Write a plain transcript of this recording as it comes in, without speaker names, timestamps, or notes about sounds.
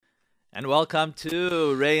And welcome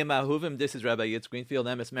to Ray Mahuvim. This is Rabbi Yitz Greenfield,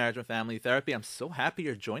 MS Marriage and Family Therapy. I'm so happy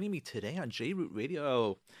you're joining me today on JRoot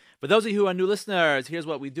Radio. For those of you who are new listeners, here's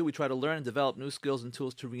what we do. We try to learn and develop new skills and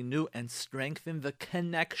tools to renew and strengthen the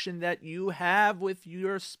connection that you have with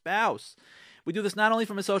your spouse. We do this not only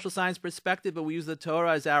from a social science perspective, but we use the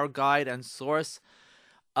Torah as our guide and source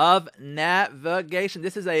of navigation.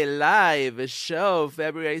 This is a live show,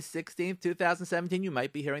 February 16th, 2017. You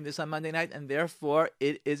might be hearing this on Monday night, and therefore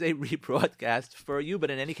it is a rebroadcast for you. But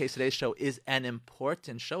in any case, today's show is an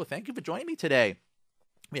important show. Thank you for joining me today.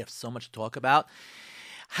 We have so much to talk about.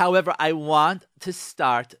 However, I want to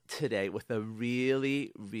start today with a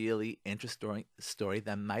really, really interesting story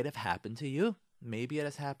that might have happened to you. Maybe it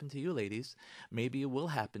has happened to you, ladies. Maybe it will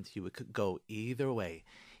happen to you. It could go either way.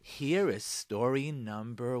 Here is story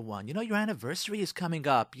number one. You know, your anniversary is coming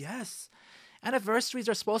up. Yes. Anniversaries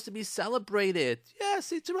are supposed to be celebrated.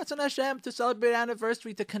 Yes, it's Ratzon Hashem to celebrate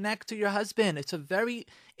anniversary, to connect to your husband. It's a very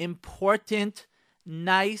important,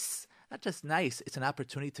 nice, not just nice, it's an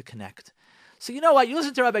opportunity to connect. So you know what? You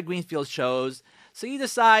listen to Rabbi Greenfield shows, so you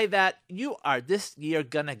decide that you are this year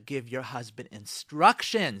going to give your husband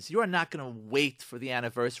instructions. You are not going to wait for the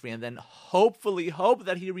anniversary and then hopefully hope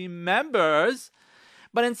that he remembers.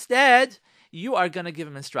 But instead, you are going to give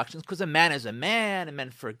him instructions because a man is a man and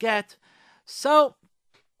men forget. So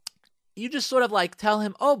you just sort of like tell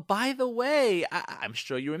him, oh, by the way, I'm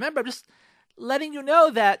sure you remember. I'm just letting you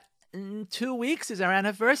know that in 2 weeks is our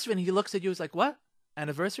anniversary. And he looks at you, he's like, what?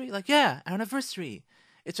 Anniversary? Like, yeah, anniversary.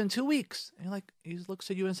 It's in 2 weeks. And he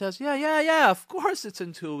looks at you and says, yeah, of course it's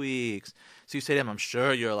in 2 weeks. So you say to him, I'm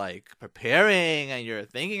sure you're like preparing and you're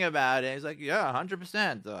thinking about it. He's like, yeah,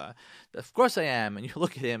 100%. Of course I am. And you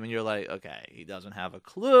look at him and you're like, okay, he doesn't have a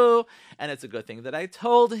clue. And it's a good thing that I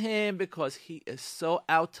told him because he is so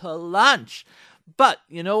out to lunch. But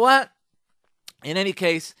you know what? In any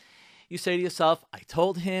case, you say to yourself, I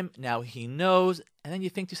told him, now he knows. And then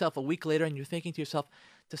you think to yourself a week later and you're thinking to yourself,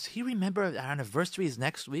 does he remember our anniversary is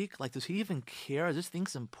next week? Like, does he even care? Is this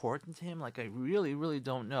thing's important to him? Like, I really, really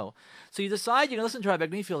don't know. So you decide you're going to listen to Rabbi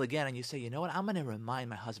Greenfield again, and you say, you know what? I'm going to remind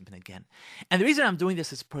my husband again. And the reason I'm doing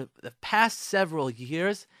this is for the past several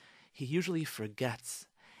years, he usually forgets.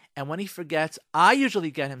 And when he forgets, I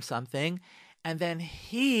usually get him something, and then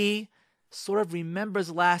he sort of remembers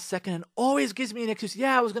last second and always gives me an excuse.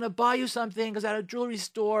 Yeah, I was going to buy you something because at a jewelry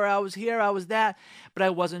store, I was here, I was that, but I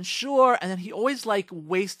wasn't sure. And then he always like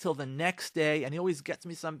waits till the next day and he always gets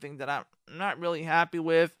me something that I'm not really happy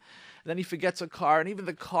with. And then he forgets a card. And even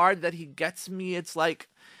the card that he gets me, it's like,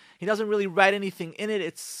 he doesn't really write anything in it.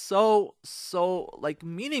 It's so like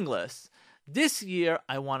meaningless. This year,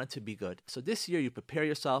 I want it to be good. So this year, you prepare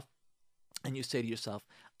yourself and you say to yourself,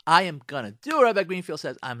 I am going to do what Rabbi Greenfield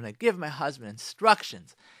says. I'm going to give my husband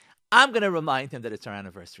instructions. I'm going to remind him that it's our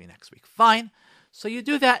anniversary next week. Fine. So you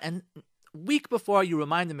do that, and week before you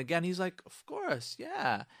remind him again, he's like, of course,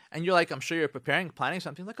 yeah. And you're like, I'm sure you're preparing, planning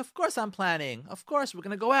something. Like, of course I'm planning. Of course, we're going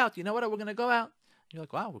to go out. You know what? We're going to go out. You're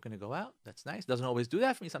like, wow, we're going to go out? That's nice. Doesn't always do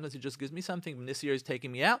that for me. Sometimes he just gives me something. When this year he's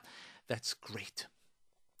taking me out. That's great.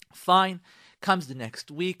 Fine. Comes the next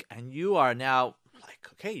week, and you are now like,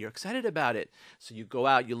 okay, you're excited about it. So you go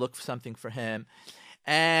out, you look for something for him,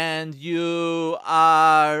 and you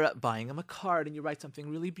are buying him a card, and you write something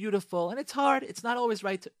really beautiful. And it's hard. It's not always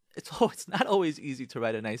it's not always easy to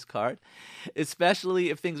write a nice card,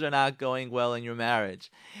 especially if things are not going well in your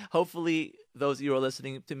marriage. Hopefully, those of you who are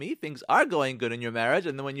listening to me, things are going good in your marriage.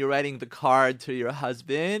 And then when you're writing the card to your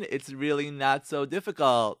husband, it's really not so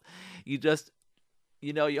difficult. You just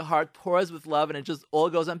your heart pours with love and it just all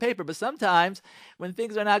goes on paper. But sometimes when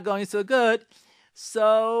things are not going so good,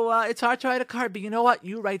 it's hard to write a card. But you know what?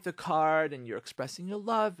 You write the card and you're expressing your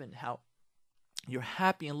love and how you're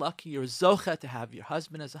happy and lucky. You're zocha to have your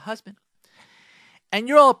husband as a husband. And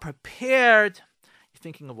you're all prepared. You're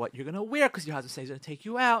thinking of what you're going to wear because your husband says he's going to take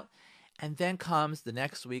you out. And then comes the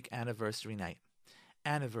next week, anniversary night.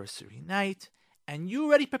 And you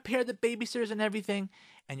already prepared the babysitters and everything,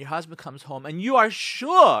 and your husband comes home, and you are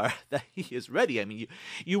sure that he is ready. I mean,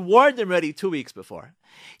 you warned him ready 2 weeks before.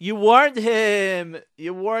 You warned him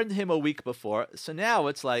a week before. So now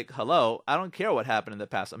it's like, hello, I don't care what happened in the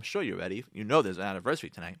past. I'm sure you're ready. You know there's an anniversary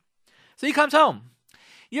tonight. So he comes home.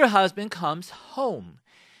 Your husband comes home.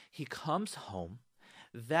 He comes home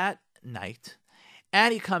that night,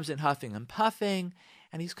 and he comes in huffing and puffing,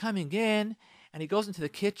 and he's coming in, and he goes into the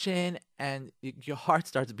kitchen, and your heart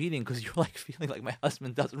starts beating because you're like feeling like my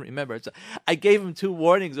husband doesn't remember. So I gave him 2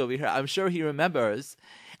 warnings over here. I'm sure he remembers.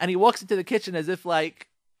 And he walks into the kitchen as if like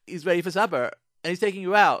he's ready for supper, and he's taking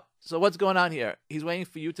you out. So what's going on here? He's waiting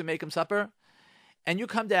for you to make him supper, and you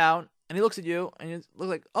come down, And he looks at you, and you look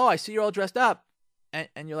like, oh, I see you're all dressed up.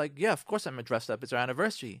 And you're like, yeah, of course I'm dressed up. It's our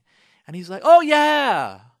anniversary. And he's like, oh,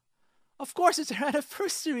 yeah, of course it's our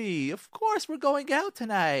anniversary. Of course we're going out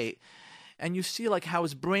tonight. And you see like how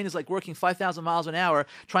his brain is like working 5,000 miles an hour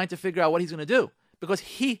trying to figure out what he's going to do because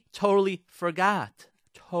he totally forgot.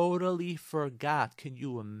 Totally forgot. Can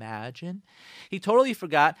you imagine? He totally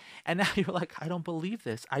forgot. And now you're like, I don't believe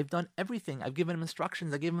this. I've done everything. I've given him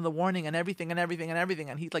instructions. I gave him the warning and everything and everything and everything.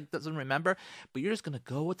 And he like doesn't remember. But you're just going to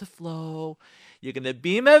go with the flow. You're going to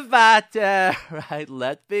be mevater, right?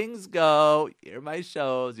 Let things go. Hear my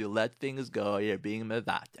shows. You let things go. You're being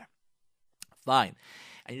mevater. Fine.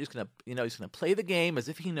 And you're just going to, he's going to play the game as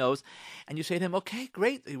if he knows. And you say to him, okay,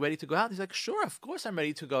 great. Are you ready to go out? And he's like, sure, of course I'm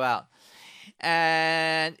ready to go out.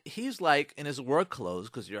 And he's like in his work clothes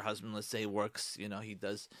because your husband, let's say, works, he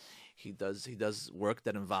does work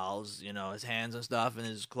that involves, his hands and stuff and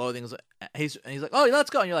his clothing. He's like, oh, let's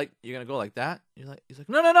go. And you're like, you're going to go like that? He's like,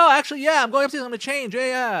 no, actually, yeah, I'm going upstairs. I'm going to change.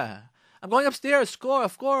 Yeah. I'm going upstairs. Score,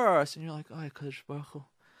 of course. And you're like, oh, Kadosh Baruch Hu.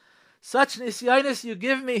 Such nisyonis you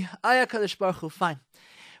give me. Ay, Kadosh Baruch Hu. Fine.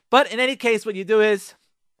 But in any case, what you do is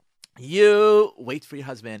you wait for your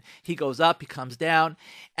husband. He goes up, he comes down,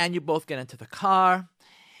 and you both get into the car.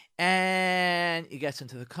 And he gets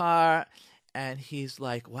into the car, and he's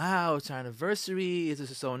like, wow, it's our anniversary.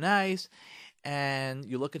 This is so nice. And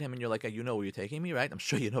you look at him, and you're like, you know where you're taking me, right? I'm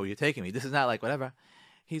sure you know where you're taking me. This is not like whatever.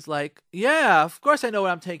 He's like, yeah, of course I know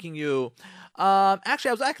where I'm taking you. Actually,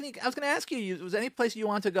 I was going to ask you, was there any place you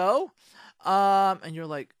want to go? And you're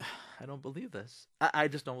like, I don't believe this. I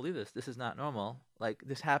just don't believe this. This is not normal. Like,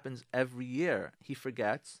 this happens every year. He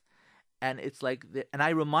forgets. And it's like, and I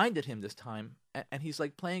reminded him this time. And he's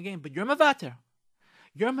like playing a game. But you're mevater.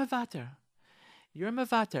 You're mevater. You're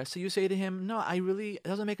mevater. So you say to him, no, it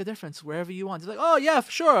doesn't make a difference. Wherever you want. He's like, oh, yeah,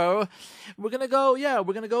 sure. We're going to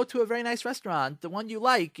go to a very nice restaurant. The one you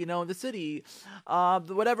like, in the city.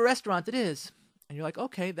 Whatever restaurant it is. And you're like,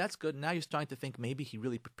 okay, that's good. Now you're starting to think maybe he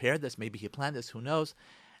really prepared this. Maybe he planned this. Who knows?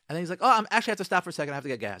 And then he's like, oh, I actually have to stop for a second. I have to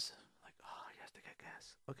get gas. Like, oh, he has to get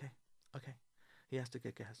gas. Okay. He has to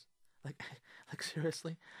get gas. Like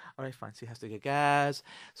seriously? All right, fine. So he has to get gas.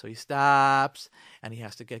 So he stops and he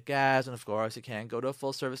has to get gas. And of course, he can't go to a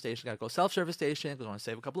full service station. Got to go self-service station because I want to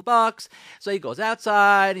save a couple of bucks. So he goes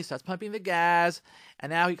outside. He starts pumping the gas. And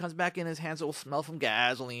now he comes back in. His hands will smell from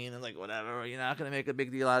gasoline and like whatever. You're not going to make a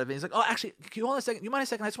big deal out of it. He's like, oh, actually, can you hold on a second? You mind a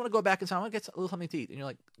second? I just want to go back inside. I want to get a little something to eat. And you're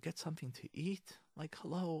like, get something to eat? Like,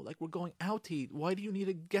 hello, like we're going out to eat. Why do you need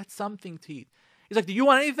to get something to eat? He's like, do you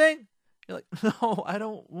want anything? You're like, no, I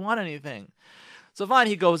don't want anything. So fine,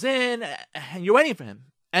 he goes in, and you're waiting for him,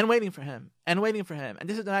 and waiting for him, and waiting for him. And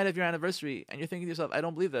this is the night of your anniversary, and you're thinking to yourself, I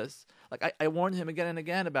don't believe this. Like, I warned him again and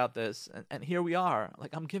again about this, and here we are.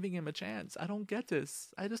 Like, I'm giving him a chance. I don't get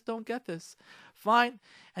this. I just don't get this. Fine.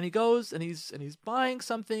 And he goes, and he's buying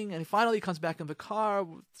something, and he finally comes back in the car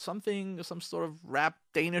with something, some sort of wrapped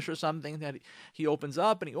Danish or something that he opens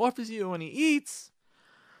up, and he offers you, and he eats.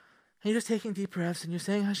 And you're just taking deep breaths, and you're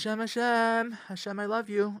saying, Hashem, Hashem, Hashem, I love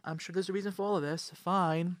you. I'm sure there's a reason for all of this.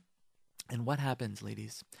 Fine. And what happens,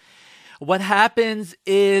 ladies? What happens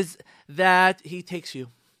is that he takes you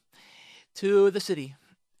to the city.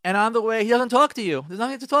 And on the way, he doesn't talk to you. There's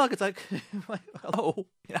nothing to talk. It's like hello,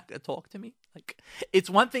 you're not going to talk to me? Like, it's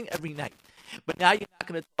one thing every night. But now you're not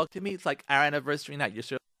going to talk to me? It's like our anniversary night. You're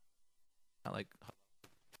sure not like...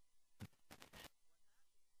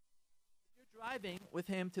 Driving with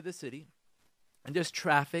him to the city, and there's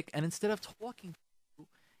traffic, and instead of talking,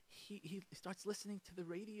 he starts listening to the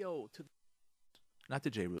radio, not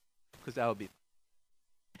to JRoot, because that would be,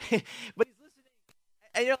 but he's listening,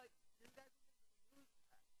 and you're like,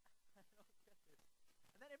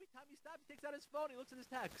 and then every time he stops, he takes out his phone, he looks at his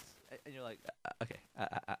text, and you're like, okay,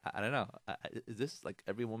 I don't know, is this like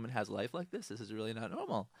every woman has a life like this? This is really not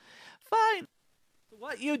normal. Fine. So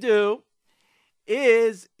what you do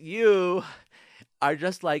is you are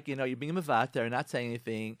just like, you're being mevater, not saying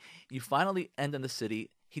anything. You finally end in the city.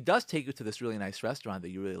 He does take you to this really nice restaurant that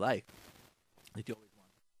you really like. That you always want.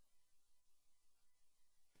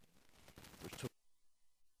 Instead,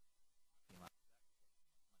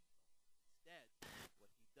 what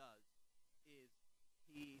he does is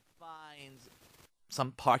he finds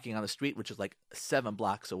some parking on the street, which is like 7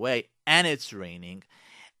 blocks away, and it's raining,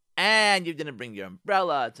 and you didn't bring your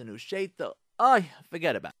umbrella. It's a new shaitel. Oh,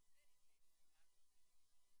 forget about it.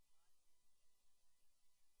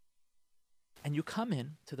 And you come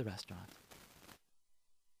in to the restaurant.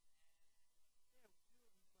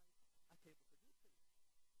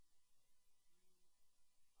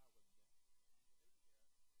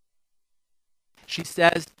 She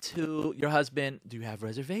says to your husband, "Do you have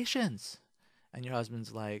reservations?" And your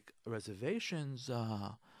husband's like, "Reservations?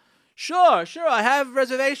 Sure, I have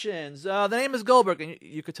reservations. The name is Goldberg." And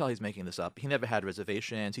you could tell he's making this up. He never had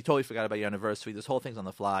reservations. He totally forgot about your anniversary. This whole thing's on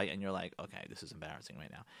the fly. And you're like, okay, this is embarrassing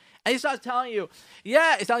right now. And he starts telling you,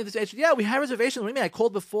 he's telling this agent, we have reservations. What do you mean? I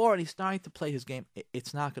called before. And he's starting to play his game.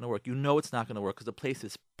 It's not going to work. You know it's not going to work because the place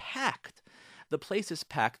is packed. The place is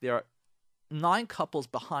packed. There are 9 couples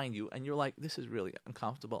behind you. And you're like, this is really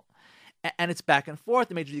uncomfortable. And it's back and forth.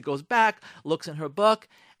 The maitre d' goes back, looks in her book,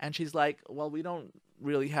 and she's like, well, we don't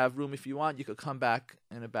really have room. If you want, you could come back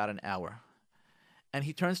in about an hour. And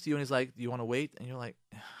he turns to you and he's like, do you want to wait? And you're like,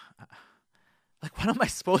 what am I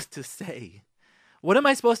supposed to say? What am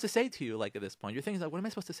I supposed to say to you, like, at this point? You're thinking, like, what am I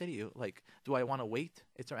supposed to say to you? Like, do I want to wait?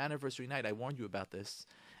 It's our anniversary night. I warned you about this.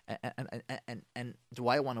 And do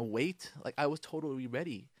I want to wait? Like, I was totally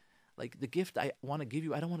ready. Like, the gift I want to give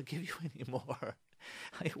you, I don't want to give you anymore.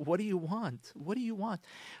 Like, what do you want? What do you want?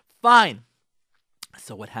 Fine.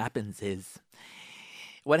 So what happens is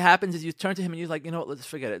you turn to him and you're like, let's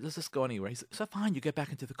forget it. Let's just go anywhere. He's like, so fine. You get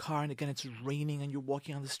back into the car and again, it's raining and you're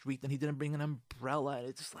walking on the street and he didn't bring an umbrella. And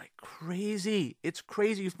it's just like crazy. It's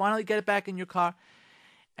crazy. You finally get it back in your car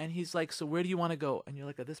and he's like, so where do you want to go? And you're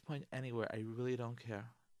like, at this point, anywhere. I really don't care.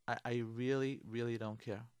 I really, really don't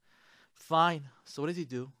care. Fine. So what does he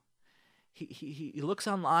do? He looks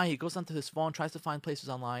online. He goes onto his phone, tries to find places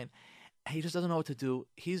online. He just doesn't know what to do.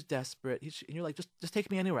 He's desperate. And you're like, just take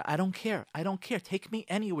me anywhere. I don't care. Take me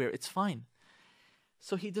anywhere. It's fine.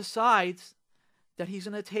 So he decides that he's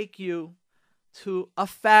going to take you to a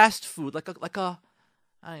fast food, like a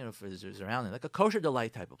I don't know if it's around there, like a kosher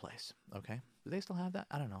delight type of place. Okay? Do they still have that?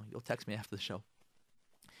 I don't know. You'll text me after the show.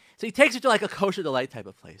 So he takes you to like a kosher delight type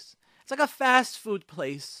of place. It's like a fast food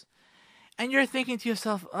place. And you're thinking to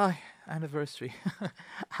yourself, oh, anniversary.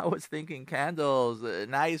 I was thinking candles,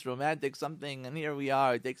 nice, romantic something, and here we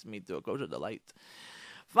are. It takes me to a kosher delight.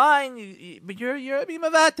 Fine, but you're a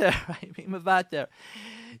bimavater, right? Bimavater.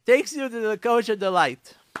 Takes you to the kosher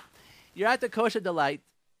delight. You're at the kosher delight,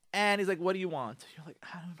 and he's like, what do you want? You're like,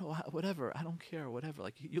 I don't know, whatever. I don't care, whatever.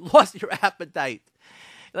 Like, you lost your appetite.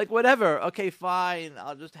 Like, whatever. Okay, fine.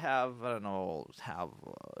 I'll just have, I don't know,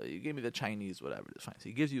 you gave me the Chinese, whatever. It's fine. So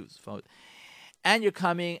he gives you his phone. And you're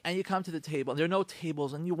coming, and you come to the table, and there are no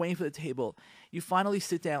tables, and you're waiting for the table. You finally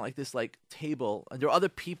sit down like this, like, table, and there are other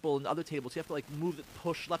people in other tables. So you have to, like,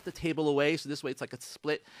 left the table away, so this way it's like a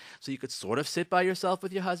split. So you could sort of sit by yourself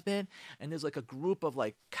with your husband, and there's, like, a group of,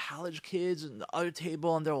 like, college kids in the other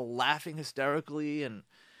table, and they're all laughing hysterically, and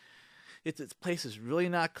this place is really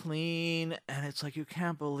not clean, and it's like you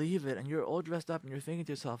can't believe it, and you're all dressed up, and you're thinking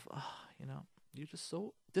to yourself, you're just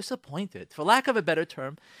so disappointed, for lack of a better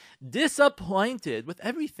term, disappointed with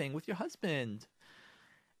everything, with your husband.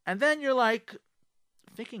 And then you're like,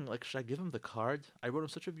 thinking, like, should I give him the card? I wrote him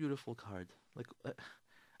such a beautiful card. Like,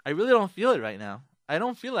 I really don't feel it right now. I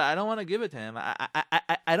don't feel it. I don't want to give it to him.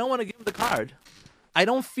 I don't want to give him the card. I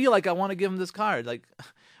don't feel like I want to give him this card. Like,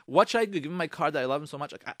 what should I do? Give him my card that I love him so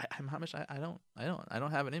much? Like, I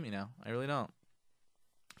don't have it in me now. I really don't.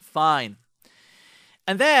 Fine.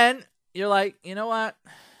 And then you're like, you know what?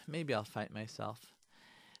 Maybe I'll fight myself.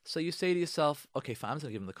 So you say to yourself, okay, fine, I'm just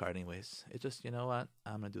going to give him the card anyways. It's just, you know what?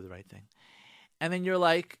 I'm going to do the right thing. And then you're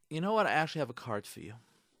like, you know what? I actually have a card for you.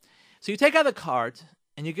 So you take out the card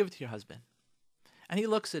and you give it to your husband. And he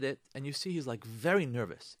looks at it and you see he's like very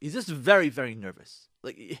nervous. He's just very, very nervous.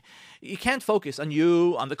 Like, he can't focus on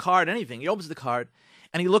you, on the card, anything. He opens the card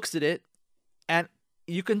and he looks at it and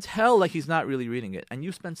you can tell like he's not really reading it. And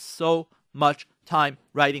you spent so much time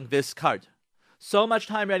writing this card. So much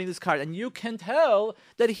time writing this card. And you can tell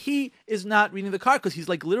that he is not reading the card because he's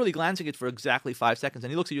like literally glancing at it for exactly 5 seconds.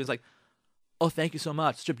 And he looks at you and is like, oh, thank you so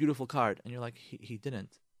much. Such a beautiful card. And you're like, he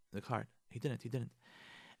didn't. The card. He didn't.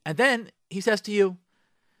 And then he says to you,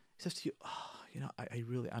 oh,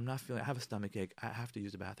 I'm not feeling, I have a stomach ache. I have to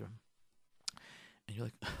use the bathroom. And you're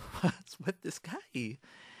like, what's with this guy?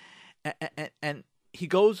 And he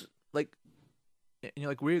goes like, and you're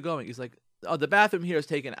like, where are you going? He's like, oh, the bathroom here is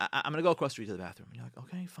taken. I'm going to go across the street to the bathroom. And you're like,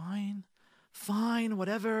 okay, fine,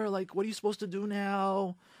 whatever. Like, what are you supposed to do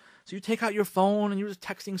now? So you take out your phone and you're just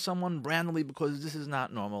texting someone randomly because this is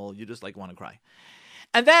not normal. You just like want to cry.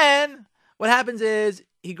 And then what happens is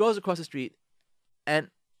he goes across the street and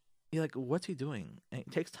you're like, what's he doing? And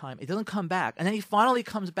it takes time. It doesn't come back. And then he finally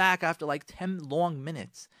comes back after like 10 long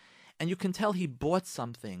minutes. And you can tell he bought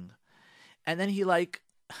something. And then he's like,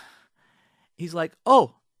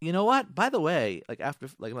 oh, you know what? By the way, like after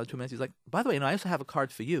like another 2 minutes, he's like, by the way, I also have a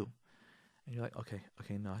card for you. And you're like,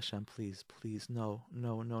 okay, no, Hashem, please, please, no.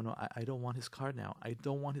 I don't want his card now. I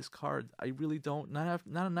don't want his card. I really don't. Not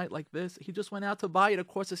a night like this. He just went out to buy it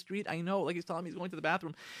across the street. I know, like he's telling me he's going to the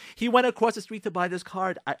bathroom. He went across the street to buy this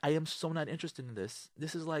card. I am so not interested in this.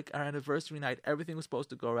 This is like our anniversary night. Everything was supposed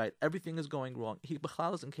to go right. Everything is going wrong. He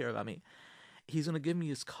doesn't care about me. He's going to give me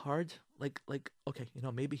his card. Like, okay,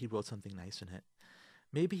 maybe he wrote something nice in it.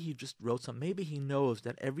 Maybe he just wrote something. Maybe he knows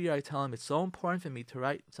that every year I tell him it's so important for me to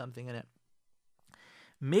write something in it.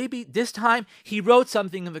 Maybe this time he wrote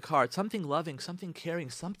something in the card, something loving, something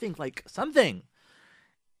caring, something.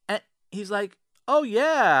 And he's like, oh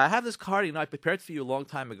yeah, I have this card, I prepared for you a long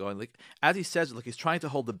time ago. And like, as he says, like he's trying to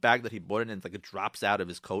hold the bag that he bought it in, and like it drops out of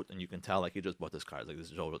his coat, and you can tell like he just bought this card. Like,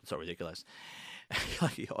 this is so ridiculous.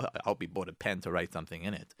 Like, I hope he bought a pen to write something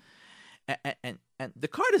in it. And the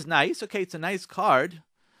card is nice. Okay, it's a nice card.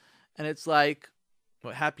 And it's like,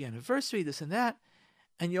 well, happy anniversary, this and that.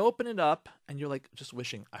 And you open it up, and you're like just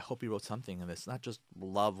wishing, I hope he wrote something in this, not just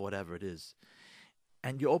love, whatever it is.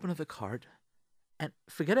 And you open up the card, and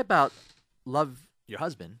forget about love your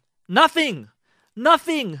husband. Nothing.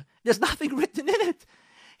 There's nothing written in it.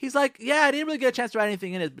 He's like, yeah, I didn't really get a chance to write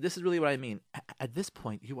anything in it, but this is really what I mean. At this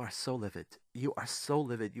point, you are so livid. You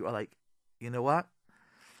are like, you know what?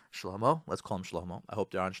 Shlomo, let's call him Shlomo. I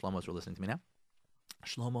hope there aren't Shlomos who are listening to me now.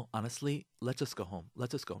 Shlomo, honestly, let's just go home.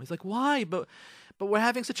 He's like, why? But we're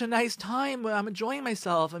having such a nice time. I'm enjoying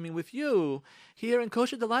myself. I mean, with you here in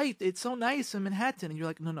Kosher Delight. It's so nice in Manhattan. And you're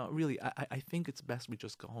like, no, really, I think it's best we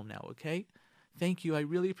just go home now, okay? Thank you. I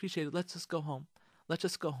really appreciate it. Let's just go home.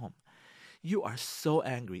 You are so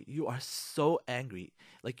angry.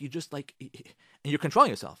 Like, you just like, and you're controlling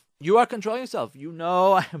yourself. You are controlling yourself.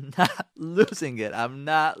 I am not losing it. I'm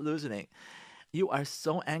not losing it. You are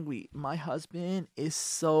so angry. My husband is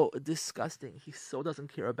so disgusting. He so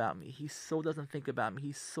doesn't care about me. He so doesn't think about me.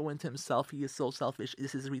 He's so into himself. He is so selfish.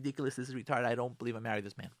 This is ridiculous. This is retarded. I don't believe I married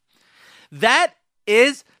this man. That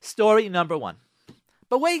is story number one.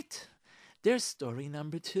 But wait, there's story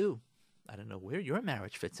number two. I don't know where your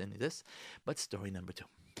marriage fits into this, but story number two.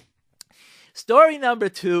 Story number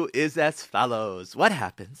two is as follows. What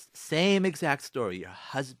happens? Same exact story. Your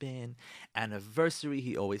husband, anniversary,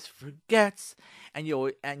 he always forgets, and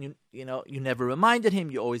you never reminded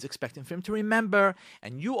him. You always expecting for him to remember,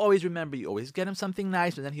 and you always remember. You always get him something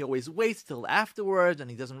nice, and then he always waits till afterwards,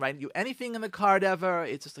 and he doesn't write you anything in the card ever.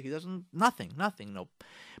 It's just like he doesn't, nothing, no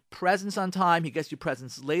presents on time. He gets you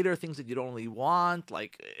presents later, things that you don't really want,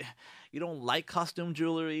 like you don't like costume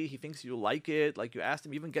jewelry. He thinks you like it. Like, you asked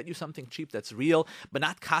him, even get you something cheap that's real, but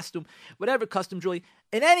not costume, whatever costume jewelry.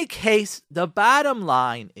 In any case, the bottom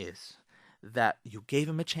line is that you gave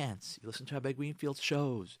him a chance. You listen to Rabbi Greenfield's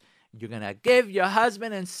shows. You're going to give your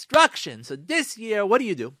husband instructions. So this year, what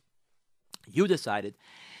do? You decided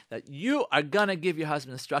that you are going to give your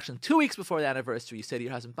husband instructions 2 weeks before the anniversary. You say to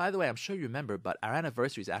your husband, by the way, I'm sure you remember, but our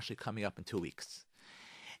anniversary is actually coming up in 2 weeks.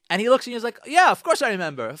 And he looks at you and is like, yeah, of course I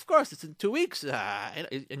remember. Of course, it's in 2 weeks.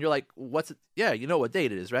 And you're like, what's it? Yeah, you know what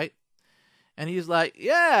date it is, right? And he's like,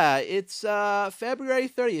 yeah, it's February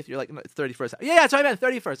 30th. You're like, no, it's 31st. Yeah, that's what I meant,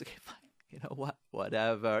 31st. Okay, fine. You know what?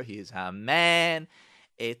 Whatever. He's a man.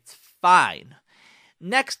 It's fine.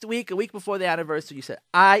 Next week, a week before the anniversary, you said,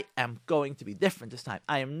 I am going to be different this time.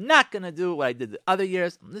 I am not going to do what I did the other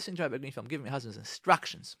years. I'm listening to Rabbi Greenfield. I'm giving my husband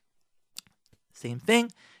instructions. Same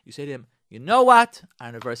thing. You say to him, you know what? Our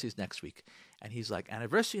anniversary is next week. And he's like,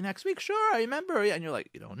 anniversary next week? Sure, I remember. And you're like,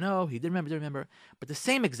 you don't know. He didn't remember. But the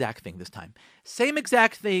same exact thing this time. Same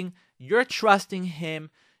exact thing. You're trusting him.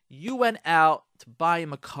 You went out to buy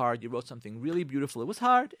him a card. You wrote something really beautiful. It was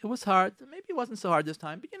hard. Maybe it wasn't so hard this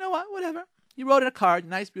time. But you know what? Whatever. You wrote a card.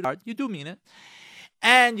 Nice, beautiful card. You do mean it.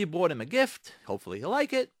 And you bought him a gift. Hopefully he'll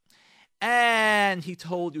like it. And he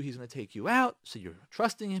told you he's going to take you out. So you're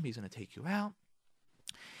trusting him. He's going to take you out.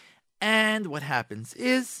 And what happens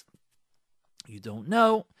is, you don't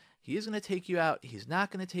know. He is going to take you out. He's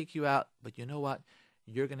not going to take you out. But you know what?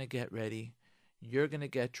 You're going to get ready. You're going to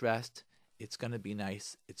get dressed. It's going to be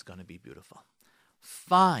nice. It's going to be beautiful.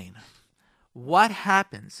 Fine. What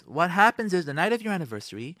happens? What happens is the night of your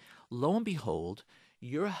anniversary, lo and behold,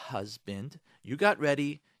 your husband, you got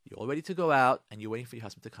ready. You're all ready to go out. And you're waiting for your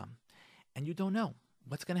husband to come. And you don't know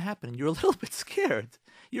what's going to happen. And you're a little bit scared.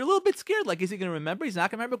 Like, is he going to remember? He's not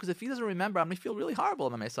going to remember, because if he doesn't remember, I'm going to feel really horrible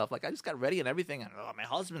about myself. Like, I just got ready and everything, and my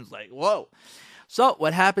husband's like, whoa. So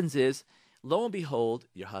what happens is, lo and behold,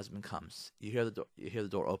 your husband comes. You hear the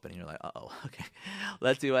door open, and you're like, uh-oh, okay.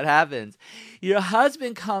 Let's see what happens. Your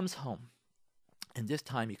husband comes home. And this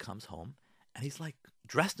time he comes home, and he's like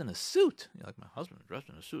dressed in a suit. You're like, my husband dressed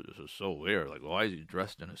in a suit? This is so weird. Like, why is he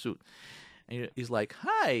dressed in a suit? And he's like,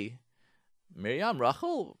 hi. Miriam,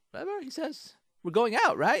 Rachel, whatever. He says, we're going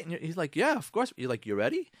out, right? And he's like, yeah, of course. You're like, you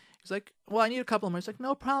ready? He's like, well, I need a couple of minutes. He's like,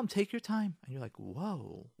 no problem. Take your time. And you're like,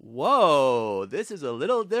 whoa, this is a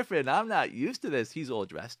little different. I'm not used to this. He's all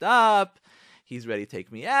dressed up. He's ready to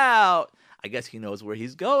take me out. I guess he knows where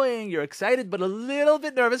he's going. You're excited, but a little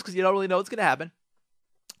bit nervous because you don't really know what's going to happen.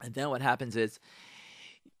 And then what happens is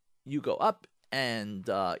you go up and,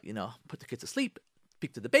 put the kids to sleep,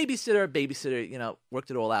 speak to the babysitter. Babysitter,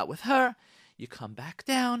 worked it all out with her. You come back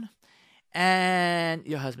down. And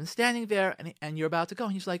your husband's standing there, and you're about to go.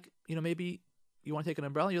 And he's like, maybe you want to take an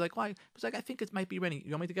umbrella? You're like, why? He's like, I think it might be raining.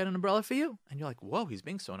 You want me to get an umbrella for you? And you're like, whoa, he's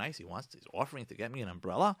being so nice. He's offering to get me an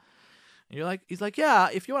umbrella. And he's like, yeah,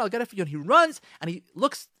 if you want, I'll get it for you. And he runs, and he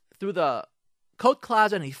looks through the coat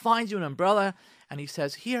closet, and he finds you an umbrella, and he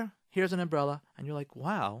says, here's an umbrella. And you're like,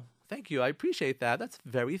 wow, thank you. I appreciate that. That's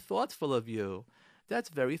very thoughtful of you.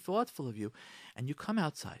 And you come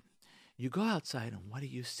outside. You go outside, and what do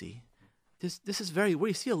you see? This is very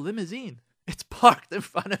weird. You see a limousine. It's parked in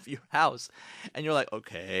front of your house. And you're like,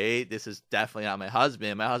 okay, this is definitely not my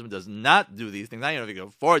husband. My husband does not do these things. I don't know if he can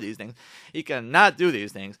afford these things. He cannot do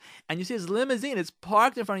these things. And you see his limousine. It's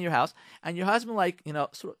parked in front of your house. And your husband,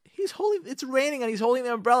 it's raining, and he's holding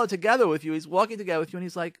the umbrella together with you. He's walking together with you.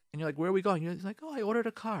 And you're like, where are we going? He's like, oh, I ordered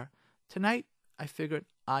a car. Tonight, I figured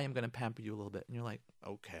I am going to pamper you a little bit. And you're like,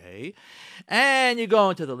 okay. And you go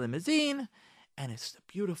into the limousine. And it's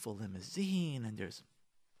a beautiful limousine, and there's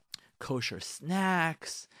kosher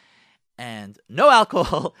snacks, and no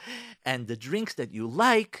alcohol, and the drinks that you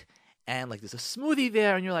like, and there's a smoothie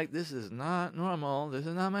there, and you're like, this is not normal, this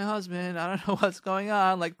is not my husband, I don't know what's going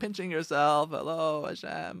on, pinching yourself, hello,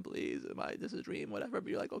 Hashem, please, this is a dream, whatever, but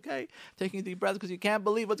you're like, okay, taking a deep breath because you can't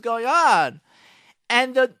believe what's going on.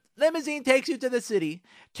 And the limousine takes you to the city,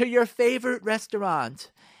 to your favorite restaurant.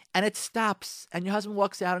 And it stops, and your husband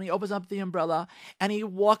walks out, and he opens up the umbrella, and he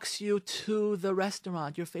walks you to the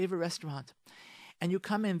restaurant, your favorite restaurant. And you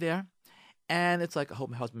come in there, and it's like, I hope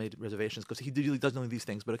my husband made reservations, because he really does none of these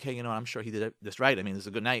things. But okay, I'm sure he did this right. I mean, this is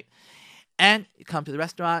a good night. And you come to the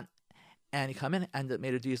restaurant, and you come in, and the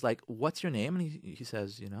maitre d' is like, what's your name? And he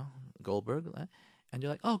says, Goldberg. And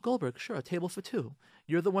you're like, oh, Goldberg, sure, a table for two.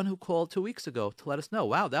 You're the one who called 2 weeks ago to let us know.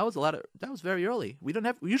 Wow, that was very early. We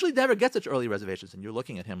usually never get such early reservations. And you're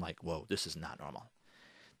looking at him like, whoa, this is not normal.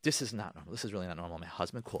 This is not normal. This is really not normal. My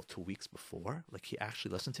husband called 2 weeks before. He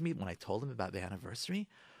actually listened to me when I told him about the anniversary.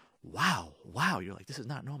 Wow. You're like, this is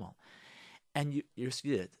not normal. And you're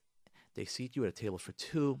seated. They seat you at a table for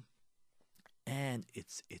two. And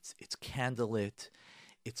it's candlelit.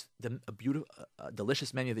 It's a beautiful,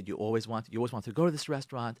 delicious menu that you always want. You always want to go to this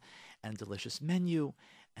restaurant, and delicious menu,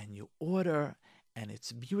 and you order, and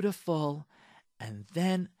it's beautiful. And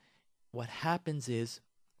then what happens is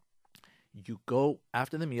you go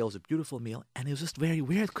after the meal. It was a beautiful meal, and it was just very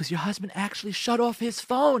weird because your husband actually shut off his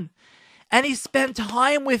phone, and he spent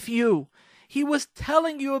time with you. He was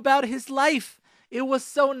telling you about his life. It was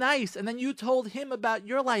so nice. And then you told him about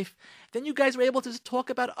your life. Then you guys were able to talk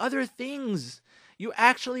about other things. You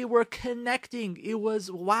actually were connecting. It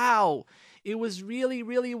was wow. It was really,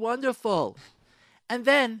 really wonderful. And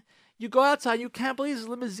then you go outside. You can't believe this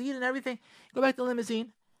limousine and everything. You go back to the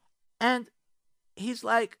limousine. And he's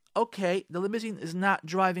like, okay, the limousine is not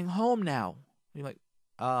driving home now. You're like,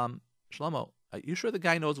 Shlomo, are you sure the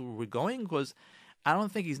guy knows where we're going? Because I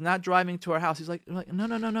don't think he's not driving to our house. He's like, no,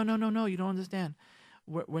 you don't understand.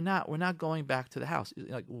 We're not going back to the house. You're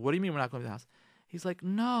like, what do you mean we're not going to the house? He's like,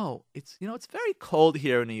 no, it's very cold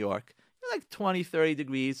here in New York. It's like 20, 30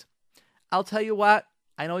 degrees. I'll tell you what,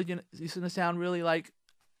 I know this is going to sound really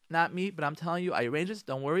not me, but I'm telling you, I arranged this.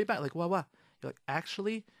 Don't worry about it. Like, what? You're like,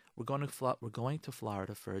 actually, we're going to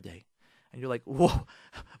Florida for a day. And you're like, whoa,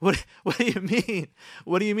 what do you mean?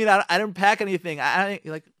 What do you mean? I didn't pack anything.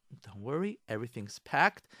 You're like, don't worry, everything's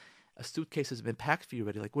packed. A suitcase has been packed for you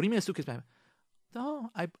already. Like, what do you mean a suitcase?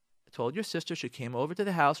 No, I told your sister. She came over to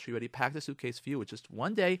the house. She already packed a suitcase for you. It's just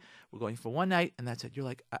one day. We're going for one night, and that's it. You're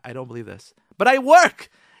like, I don't believe this. But I work.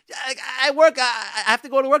 I work. I have to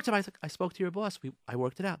go to work tomorrow. I spoke to your boss. I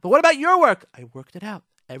worked it out. But what about your work? I worked it out.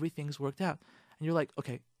 Everything's worked out. And you're like,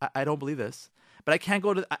 okay, I don't believe this. But I can't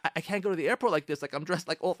go to the airport like this. Like I'm dressed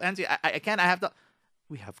like all fancy. I can't. I have to.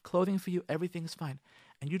 We have clothing for you. Everything's fine.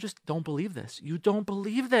 And you just don't believe this. You don't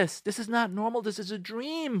believe this. This is not normal. This is a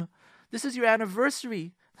dream. This is your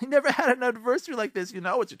anniversary. You never had an anniversary like this. You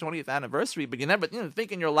know, it's your 20th anniversary, but you never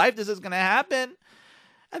think in your life this is going to happen.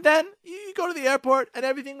 And then you go to the airport and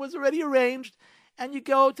everything was already arranged. And you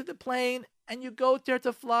go to the plane and you go there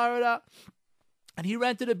to Florida. And he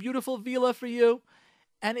rented a beautiful villa for you.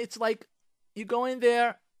 And it's like you go in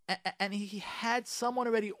there and he had someone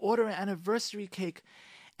already order an anniversary cake,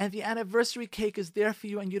 and the anniversary cake is there for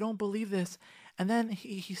you, and you don't believe this. And then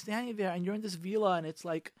he's standing there, and you're in this villa, and it's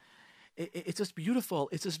like, it's just beautiful.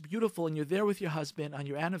 It's just beautiful, and you're there with your husband on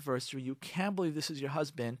your anniversary. You can't believe this is your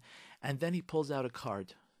husband. And then he pulls out a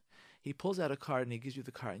card. He pulls out a card, and he gives you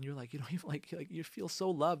the card, and you're like, like you feel so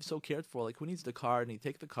loved, so cared for. Like, who needs the card? And you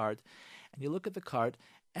take the card, and you look at the card,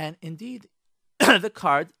 and indeed, the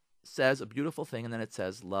card says a beautiful thing, and then it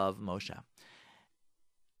says, "Love, Moshe."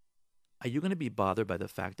 Are you going to be bothered by the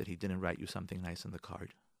fact that he didn't write you something nice in the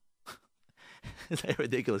card? It's a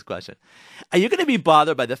ridiculous question. Are you going to be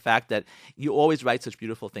bothered by the fact that you always write such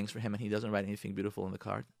beautiful things for him and he doesn't write anything beautiful in the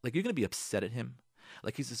card? Like, you're going to be upset at him?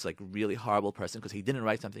 Like he's this like really horrible person because he didn't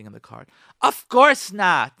write something in the card? Of course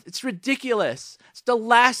not. It's ridiculous. It's the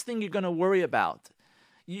last thing you're going to worry about.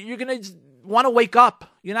 You're going to want to wake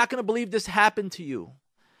up. You're not going to believe this happened to you.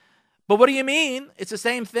 But what do you mean? It's the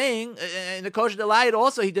same thing. In the Kosher Delight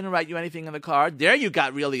also, he didn't write you anything in the card. There you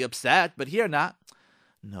got really upset, but here not.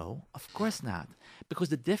 No, of course not. Because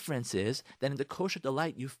the difference is that in the Kosher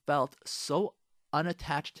Delight, you felt so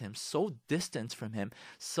unattached to him, so distant from him,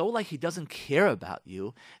 so like he doesn't care about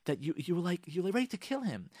you, that you were ready to kill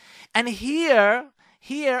him. And here,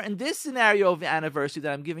 in this scenario of the anniversary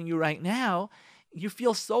that I'm giving you right now, you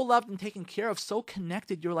feel so loved and taken care of, so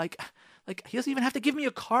connected. You're like he doesn't even have to give me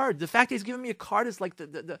a card. The fact that he's giving me a card is like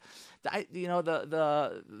the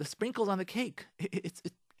sprinkles on the cake. It's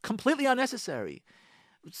completely unnecessary.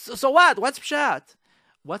 So what? What's pshat?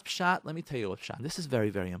 What's pshat? Let me tell you what's pshat. This is very,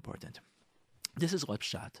 very important. This is what's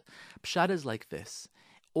pshat. Pshat is like this.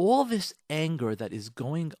 All this anger that is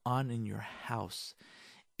going on in your house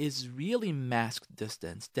is really masked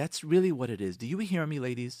distance. That's really what it is. Do you hear me,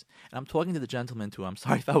 ladies? And I'm talking to the gentleman too. I'm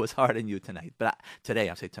sorry if I was hard on you tonight. But today,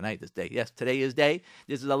 I'm saying tonight, this day. Yes, today is day.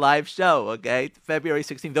 This is a live show, okay? February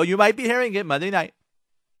 16th. Though you might be hearing it Monday night.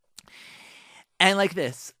 And like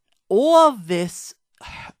this, all this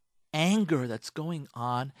anger that's going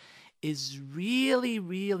on is really,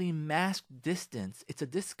 really masked distance. It's a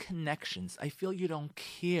disconnection. I feel you don't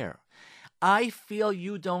care. I feel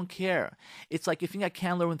you don't care. It's like, if you think I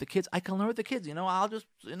can't learn with the kids, I can learn with the kids.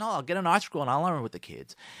 I'll get an art school and I'll learn with the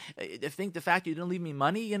kids. I think the fact you didn't leave me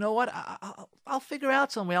money, you know what? I'll figure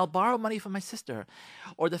out some way. I'll borrow money from my sister.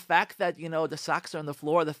 Or the fact that, the socks are on the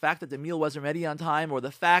floor, the fact that the meal wasn't ready on time, or the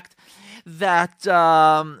fact that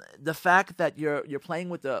you're playing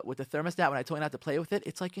with the thermostat when I told you not to play with it.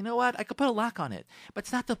 It's like, you know what? I could put a lock on it. But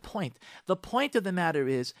it's not the point. The point of the matter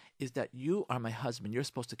is that you are my husband. You're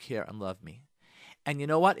supposed to care and love me. And you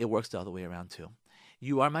know what? It works the other way around too.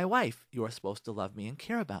 You are my wife. You are supposed to love me and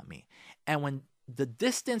care about me. And when the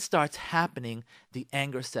distance starts happening, the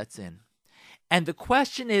anger sets in. And the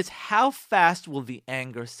question is, how fast will the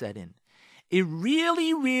anger set in? It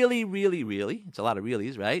really, really, really, really, it's a lot of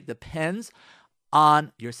reallys, right? Depends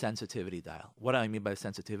on your sensitivity dial. What do I mean by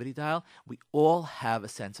sensitivity dial? We all have a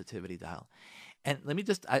sensitivity dial. And let me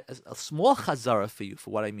just, a small chazara for you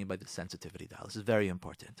for what I mean by the sensitivity dial. This is very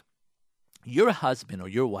important. Your husband or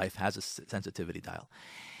your wife has a sensitivity dial.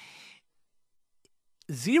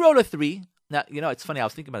 0 to 3. Now, it's funny. I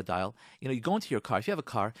was thinking about a dial. You go into your car. If you have a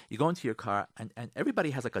car, you go into your car, and everybody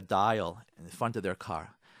has like a dial in the front of their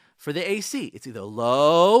car. For the AC, it's either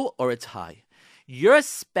low or it's high. Your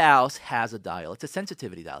spouse has a dial. It's a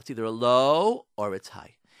sensitivity dial. It's either low or it's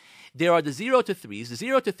high. There are the 0 to 3s. The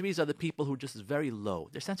 0 to 3s are the people who are just very low.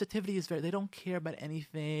 Their sensitivity is they don't care about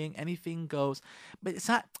anything. Anything goes. But it's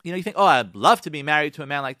not, you think, oh, I'd love to be married to a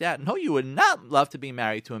man like that. No, you would not love to be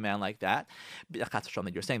married to a man like that. That's show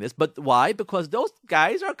that you're saying this. But why? Because those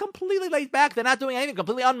guys are completely laid back. They're not doing anything,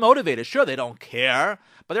 completely unmotivated. Sure, they don't care,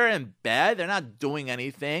 but they're in bed. They're not doing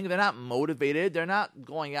anything. They're not motivated. They're not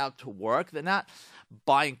going out to work. They're not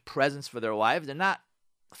buying presents for their wives. They're not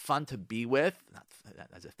fun to be with. Not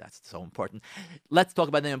as if that's so important. Let's talk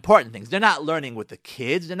about the important things. They're not learning with the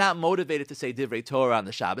kids. They're not motivated to say Divrei Torah on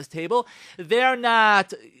the Shabbos table. They're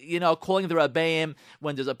not, calling the Rabbeim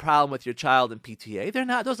when there's a problem with your child in PTA. They're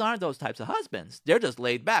not. Those aren't those types of husbands. They're just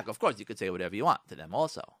laid back. Of course, you could say whatever you want to them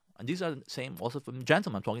also. And these are the same also from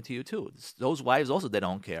gentlemen. I'm talking to you too. Those wives also, they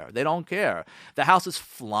don't care. They don't care. The house is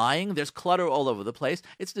flying. There's clutter all over the place.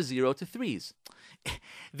 It's the 0 to 3s.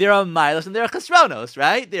 There are milos and there are chesronos,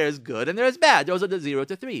 right? There's good and there's bad. Those are the 0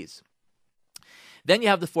 to 3s. Then you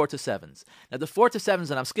have the 4 to 7s. Now the 4 to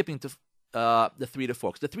 7s, and I'm skipping to the 3 to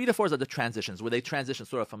 4. Because the 3 to 4s are the transitions, where they transition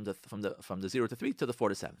sort of from the 0 to 3 to the 4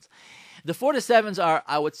 to 7s. The 4 to 7s are,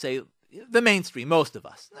 I would say, the mainstream, most of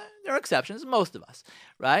us. There are exceptions, most of us,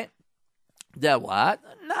 right? They're what?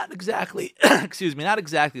 Not exactly, excuse me, not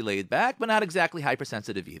exactly laid back, but not exactly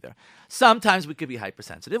hypersensitive either. Sometimes we could be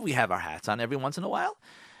hypersensitive. We have our hats on every once in a while.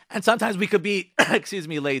 And sometimes we could be, excuse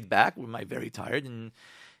me, laid back. We might be very tired and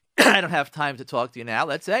I don't have time to talk to you now,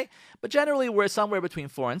 let's say. But generally, we're somewhere between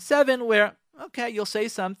 4 and 7 where, okay, you'll say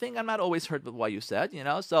something. I'm not always hurt with what you said,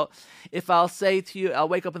 So if I'll say to you, I'll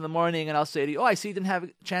wake up in the morning and I'll say to you, oh, I see you didn't have a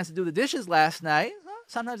chance to do the dishes last night.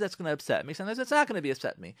 Sometimes that's going to upset me. Sometimes it's not going to be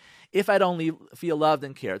upset me. If I don't feel loved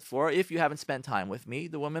and cared for, if you haven't spent time with me,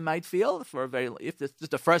 the woman might feel if it's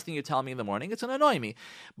just the first thing you tell me in the morning, it's going to annoy me.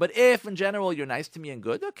 But if in general you're nice to me and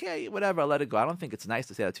good, okay, whatever, I'll let it go. I don't think it's nice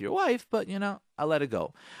to say that to your wife, but I'll let it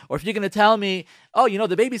go. Or if you're going to tell me, oh,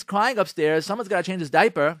 the baby's crying upstairs, someone's got to change his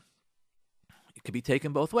diaper. It could be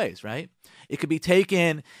taken both ways, right? It could be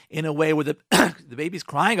taken in a way where the baby's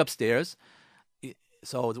crying upstairs.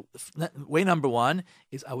 So way number one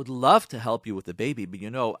is I would love to help you with the baby, but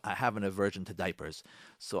I have an aversion to diapers.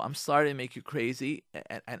 So I'm sorry to make you crazy,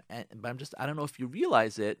 but I don't know if you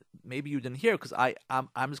realize it. Maybe you didn't hear because I'm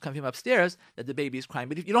just coming from upstairs that the baby is crying.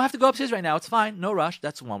 But if you don't have to go upstairs right now, it's fine. No rush.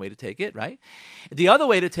 That's one way to take it, right? The other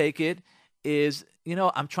way to take it is,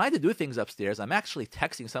 I'm trying to do things upstairs. I'm actually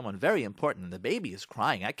texting someone very important and the baby is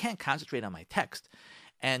crying. I can't concentrate on my text.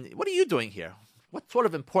 And what are you doing here? What sort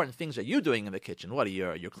of important things are you doing in the kitchen? What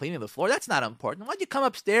you're cleaning the floor? That's not important. Why don't you come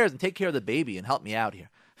upstairs and take care of the baby and help me out here?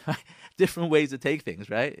 Different ways to take things,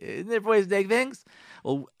 right? Different ways to take things.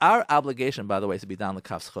 Well, our obligation, by the way, is to be down the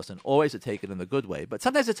kafs and always to take it in the good way. But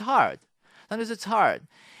sometimes it's hard. And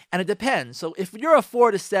it depends. So if you're a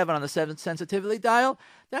 4 to 7 on the 7 sensitivity dial,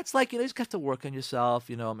 that's like, you just have to work on yourself.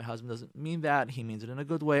 My husband doesn't mean that. He means it in a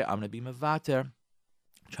good way. I'm going to be mevater.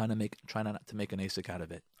 Try not to make an ASIC out of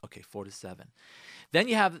it. Okay, 4 to 7. Then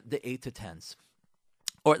you have the 8 to 10s.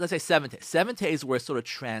 Or let's say 7 to 8. 7 to 8 is where it sort of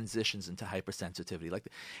transitions into hypersensitivity. Like,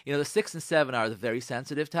 the 6 and 7 are the very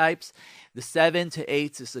sensitive types. The 7 to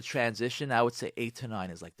 8 is the transition. I would say 8 to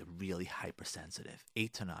 9 is like the really hypersensitive.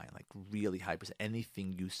 8 to 9, like really hypersensitive.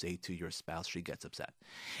 Anything you say to your spouse, she gets upset.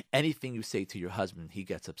 Anything you say to your husband, he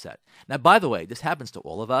gets upset. Now, by the way, this happens to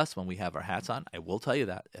all of us when we have our hats on. I will tell you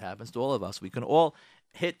that. It happens to all of us. We can all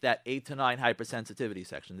hit that 8 to 9 hypersensitivity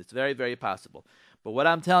section. It's very, very possible. But what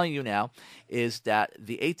I'm telling you now is that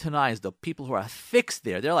the 8 to 9 is the people who are fixed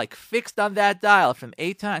there. They're like fixed on that dial from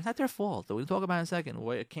 8 to 9. It's not their fault. We'll talk about in a second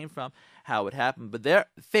where it came from, how it happened. But they're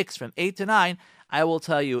fixed from 8 to 9. I will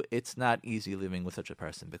tell you it's not easy living with such a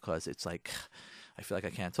person because it's like, I feel like I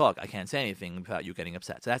can't talk. I can't say anything without you getting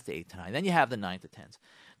upset. So that's the 8 to 9. Then you have the 9 to 10s.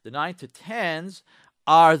 The 9 to 10s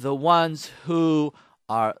are the ones who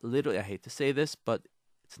are literally, I hate to say this, but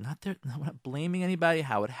it's not we're not blaming anybody,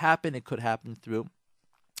 how it happened. It could happen through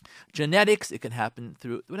genetics. It can happen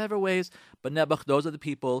through whatever ways. But Nebuch, those are the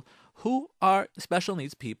people who are special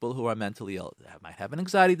needs people who are mentally ill. They might have an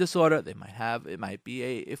anxiety disorder. It might be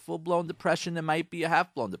a full-blown depression. It might be a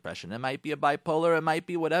half-blown depression. It might be a bipolar. It might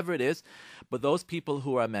be whatever it is. But those people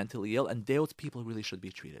who are mentally ill, and those people really should be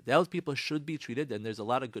treated. Those people should be treated, and there's a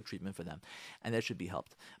lot of good treatment for them, and they should be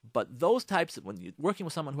helped. But those types, when you're working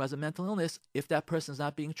with someone who has a mental illness, if that person is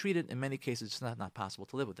not being treated, in many cases, it's not possible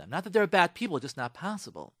to live with them. Not that they're bad people, it's just not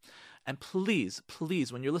possible. And please,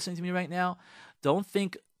 when you're listening to me right now, don't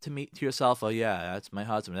think to yourself, oh yeah, that's my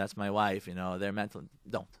husband, that's my wife, they're mental.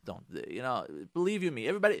 Don't. Believe you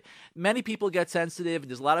me, many people get sensitive.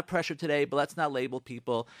 There's a lot of pressure today, but let's not label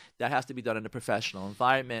people. That has to be done in a professional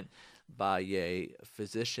environment by a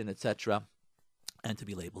physician, etc., and to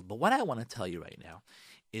be labeled. But what I want to tell you right now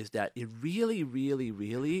is that it really, really,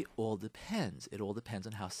 really all depends. It all depends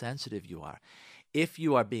on how sensitive you are. If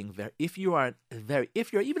you're even if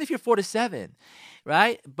you're 4 to 7,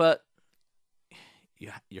 right? But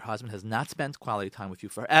your husband has not spent quality time with you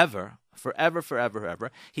forever.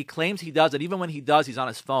 He claims he does it. Even when he does, he's on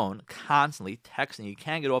his phone constantly texting. He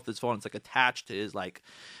can't get off his phone. It's like attached to his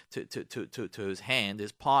to his hand.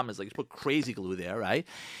 His palm is like he's put crazy glue there, right?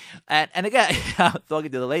 And again, I'm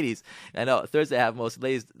talking to the ladies. I know Thursday I have most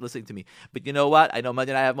ladies listening to me, but you know what? I know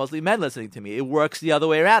Monday I have mostly men listening to me. It works the other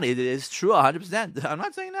way around. It is true 100%. I'm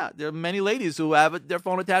not saying that. There are many ladies who have their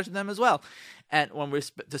phone attached to them as well. And when we're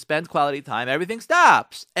to spend quality time, everything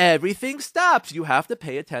stops. You have to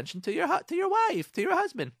pay attention to your wife, to your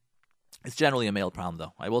husband. It's generally a male problem,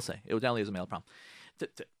 though. I will say it generally is a male problem. To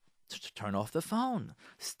turn off the phone,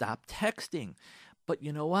 stop texting. But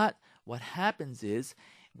you know what? What happens is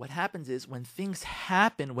when things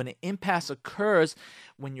happen, when an impasse occurs,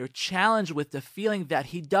 when you're challenged with the feeling that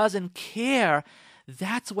he doesn't care,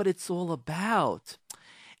 that's what it's all about.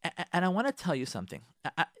 And I want to tell you something.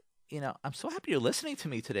 I'm so happy you're listening to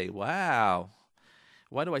me today. Wow.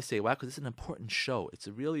 Why do I say wow? Because it's an important show. It's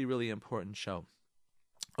a really, really important show.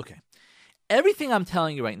 Okay. Everything I'm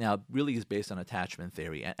telling you right now really is based on attachment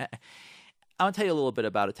theory. And I want to tell you a little bit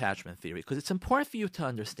about attachment theory because it's important for you to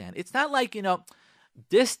understand. It's not like,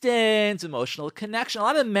 distance, emotional connection. A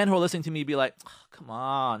lot of men who are listening to me be like, oh, come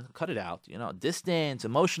on, cut it out. Distance,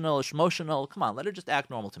 emotional, come on, let her just act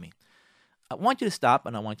normal to me. I want you to stop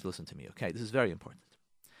and I want you to listen to me, okay? This is very important.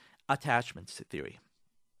 Attachment theory.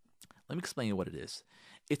 Let me explain you what it is.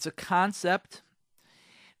 It's a concept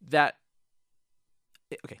that,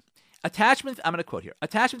 okay. Attachment, I'm going to quote here.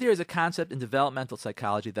 Attachment theory is a concept in developmental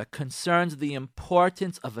psychology that concerns the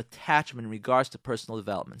importance of attachment in regards to personal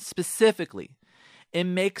development. Specifically, it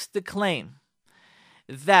makes the claim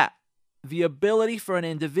that the ability for an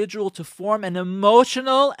individual to form an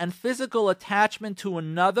emotional and physical attachment to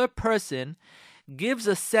another person gives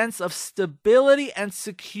a sense of stability and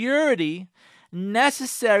security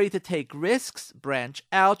necessary to take risks, branch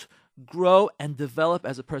out, grow, and develop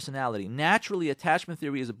as a personality. Naturally, attachment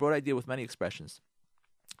theory is a broad idea with many expressions,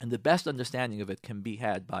 and the best understanding of it can be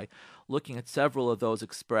had by looking at several of those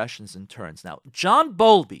expressions in turns. Now, John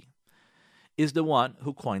Bowlby is the one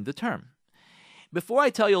who coined the term. Before I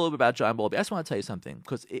tell you a little bit about John Bowlby, I just want to tell you something,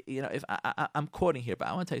 because if I'm quoting here, but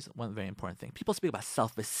I want to tell you one very important thing. People speak about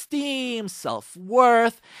self-esteem,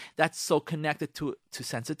 self-worth. That's so connected to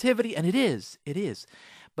sensitivity, and it is.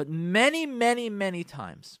 But many, many, many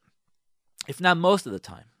times, if not most of the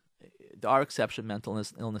time, there are exceptions, mental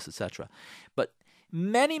illness, etc. But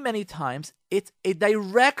many, many times, it's a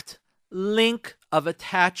direct link of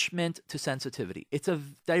attachment to sensitivity. It's a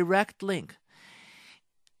direct link.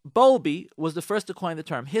 Bowlby was the first to coin the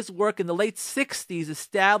term. His work in the late 60s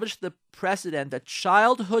established the precedent that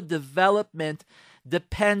childhood development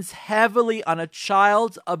depends heavily on a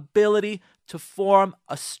child's ability to form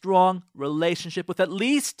a strong relationship with at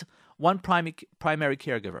least one primary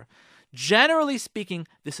caregiver. Generally speaking,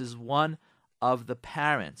 this is one of the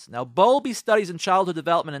parents. Now, Bowlby's studies in childhood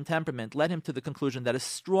development and temperament led him to the conclusion that a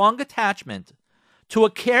strong attachment to a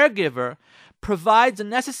caregiver provides a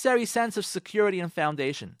necessary sense of security and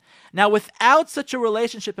foundation. Now, without such a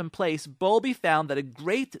relationship in place, Bowlby found that a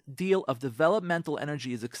great deal of developmental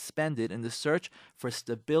energy is expended in the search for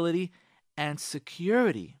stability and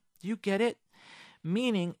security. Do you get it?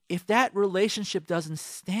 Meaning, if that relationship doesn't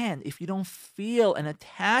stand, if you don't feel an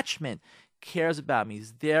attachment, cares about me,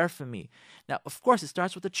 is there for me. Now, of course, it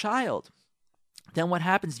starts with the child. Then what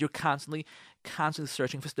happens? You're constantly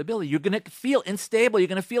searching for stability. You're going to feel unstable. You're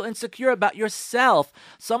going to feel insecure about yourself.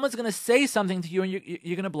 Someone's going to say something to you and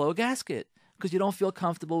you're going to blow a gasket because you don't feel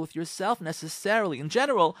comfortable with yourself necessarily. In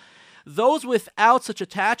general, those without such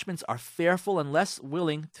attachments are fearful and less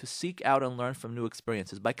willing to seek out and learn from new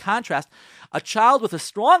experiences. By contrast, a child with a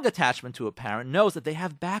strong attachment to a parent knows that they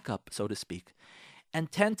have backup, so to speak, and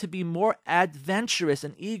tend to be more adventurous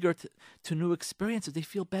and eager to new experiences. They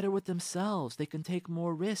feel better with themselves. They can take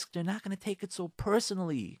more risk. They're not going to take it so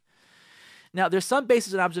personally. Now, there's some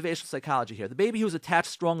basis in observational psychology here. The baby who's attached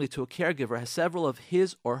strongly to a caregiver has several of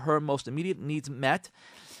his or her most immediate needs met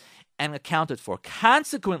and accounted for.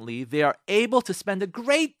 Consequently, they are able to spend a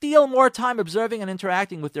great deal more time observing and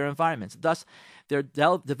interacting with their environments. Thus, their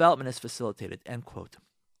development is facilitated, end quote.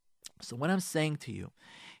 So what I'm saying to you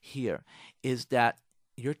here is that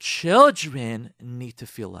your children need to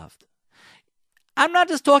feel loved. I'm not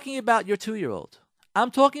just talking about your 2-year-old. I'm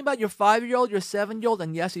talking about your 5-year-old, your 7-year-old,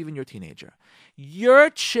 and yes, even your teenager. Your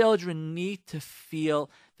children need to feel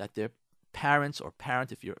that their parents or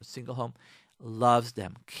parent, if you're a single home, loves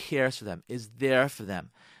them, cares for them, is there for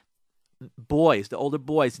them. Boys, the older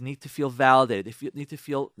boys, need to feel validated. They need to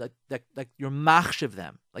feel like you're machshiv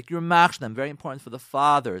them. Like you're machshiv them. Very important for the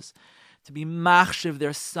fathers to be machshiv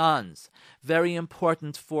their sons. Very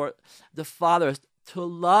important for the fathers to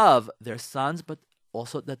love their sons, but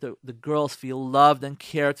also that the girls feel loved and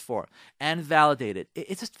cared for and validated.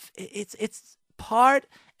 It's part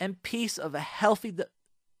and piece of a healthy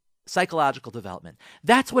psychological development.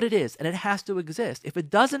 That's what it is, and it has to exist. If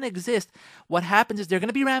it doesn't exist, what happens is there are going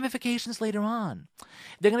to be ramifications later on.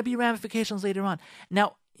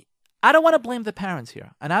 Now, I don't want to blame the parents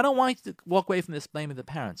here, and I don't want you to walk away from this blaming the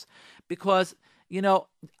parents, because,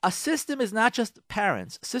 a system is not just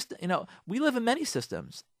parents. We live in many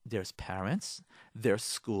systems. There's parents, there's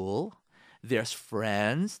school, there's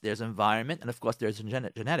friends, there's environment, and of course there's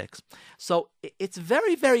genetics. So it's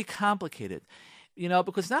very, very complicated.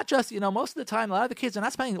 Because not just, most of the time, a lot of the kids are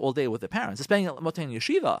not spending all day with their parents. They're spending all day in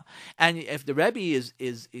yeshiva. And if the Rebbe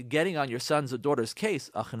is getting on your son's or daughter's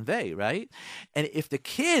case, achenvei, right? And if the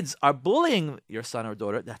kids are bullying your son or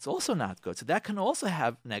daughter, that's also not good. So that can also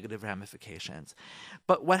have negative ramifications.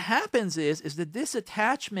 But what happens is that this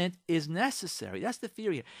attachment is necessary. That's the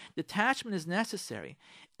theory here. Detachment is necessary.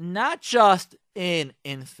 Not just in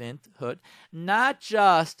infanthood, not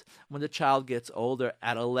just when the child gets older,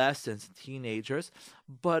 adolescents, teenagers,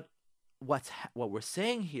 but what we're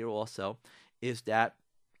saying here also is that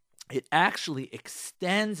it actually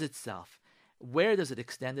extends itself. Where does it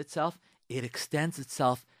extend itself? It extends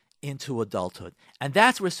itself into adulthood. And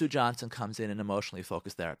that's where Sue Johnson comes in emotionally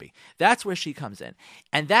focused therapy. That's where she comes in.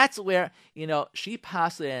 And that's where, she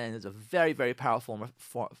postulated, and it's a very, very powerful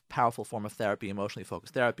form of therapy, emotionally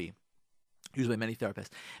focused therapy, used by many therapists,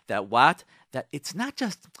 that it's not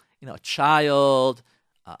just, a child,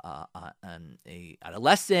 an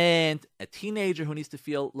adolescent, a teenager who needs to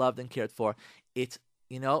feel loved and cared for. It's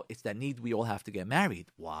that need we all have to get married.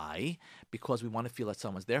 Why? Because we want to feel that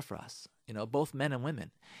someone's there for us. Both men and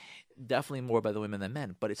women. Definitely more by the women than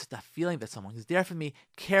men. But it's that feeling that someone is there for me,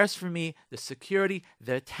 cares for me, the security,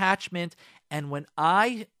 the attachment. And when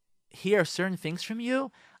I hear certain things from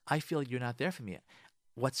you, I feel you're not there for me.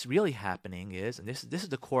 What's really happening is, and this is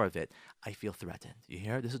the core of it, I feel threatened. You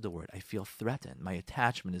hear? This is the word. I feel threatened. My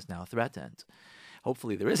attachment is now threatened.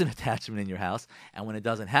 Hopefully there is an attachment in your house. And when it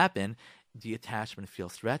doesn't happen, the attachment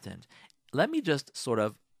feels threatened. Let me just sort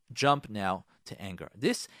of jump now to anger.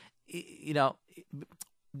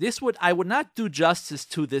 I would not do justice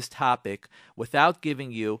to this topic without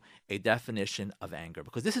giving you a definition of anger,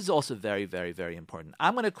 because this is also very, very, very important.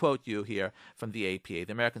 I'm going to quote you here from the APA,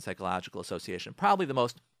 the American Psychological Association, probably the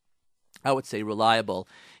most, I would say, reliable,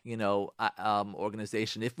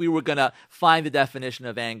 organization. If we were going to find the definition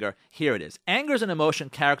of anger, here it is. Anger is an emotion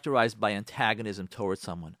characterized by antagonism towards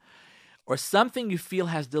someone, or something you feel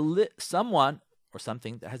has someone or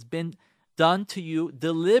something that has been done to you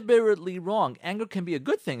deliberately wrong. Anger can be a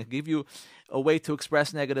good thing. It can give you a way to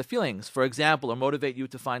express negative feelings, for example, or motivate you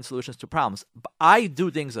to find solutions to problems. But I do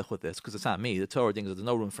things with this because it's not me. The Torah things, there's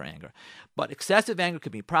no room for anger. But excessive anger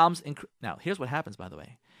can be problems. Now, here's what happens, by the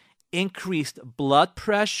way. Increased blood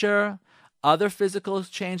pressure, other physical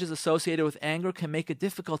changes associated with anger can make it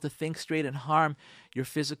difficult to think straight and harm your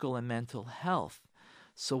physical and mental health.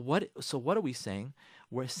 So what are we saying?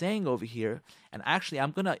 We're saying over here, and actually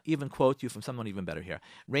I'm going to even quote you from someone even better here,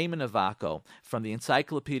 Raymond Avaco from the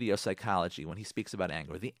Encyclopedia of Psychology, when he speaks about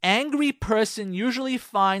anger. The angry person usually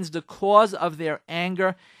finds the cause of their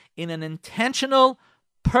anger in an intentional,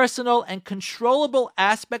 personal, and controllable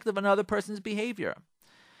aspect of another person's behavior.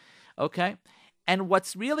 Okay? And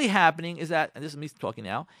what's really happening is that, and this is me talking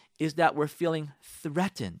now, is that we're feeling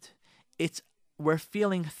threatened. We're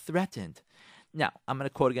feeling threatened. Now, I'm going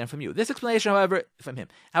to quote again from you. This explanation, from him,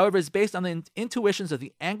 is based on the intuitions of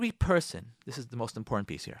the angry person. This is the most important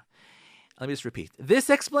piece here. Let me just repeat. This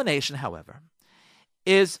explanation, however,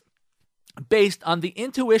 is based on the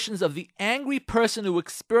intuitions of the angry person who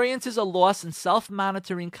experiences a loss in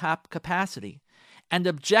self-monitoring capacity and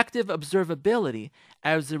objective observability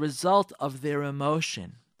as a result of their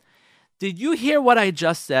emotion. Did you hear what I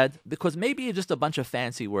just said? Because maybe it's just a bunch of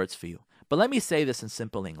fancy words for you. But let me say this in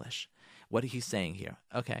simple English. What he's saying here.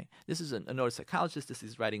 Okay, this is a noted psychologist. This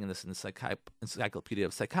is writing in this in the Encyclopedia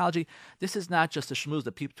of Psychology. This is not just a schmooze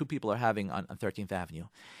that two people are having on 13th Avenue.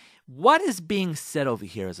 What is being said over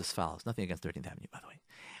here is as follows. Nothing against 13th Avenue, by the way.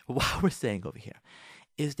 What we're saying over here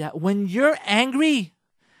is that when you're angry,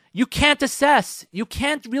 you can't assess. You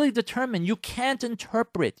can't really determine. You can't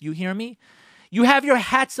interpret. You hear me? You have your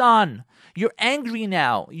hats on. You're angry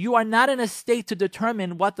now. You are not in a state to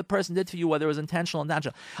determine what the person did to you, whether it was intentional or not.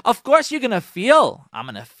 Of course, you're going to feel, I'm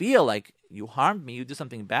going to feel like you harmed me, you did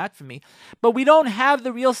something bad for me. But we don't have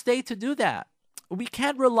the real state to do that. We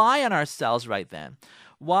can't rely on ourselves right then.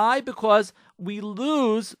 Why? Because we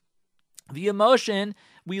lose the emotion.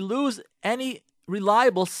 We lose any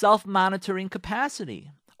reliable self-monitoring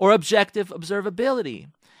capacity or objective observability.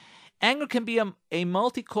 Anger can be a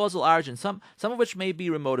multi-causal origin, some of which may be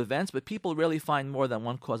remote events, but people really find more than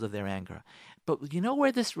one cause of their anger. But you know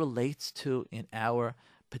where this relates to in our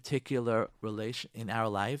particular relation, in our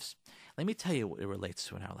lives? Let me tell you what it relates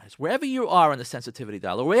to in our lives. Wherever you are on the sensitivity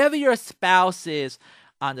dial, or wherever your spouse is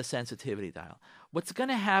on the sensitivity dial, what's going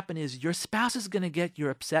to happen is your spouse is going to get you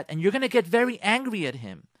upset, and you're going to get very angry at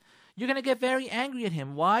him. You're going to get very angry at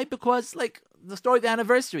him. Why? Because, like the story of the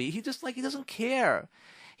anniversary, he doesn't care.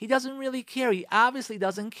 He doesn't really care. He obviously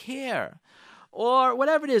doesn't care. Or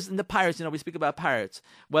whatever it is in the pirates, we speak about pirates.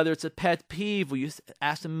 Whether it's a pet peeve, we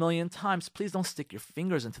asked a million times, please don't stick your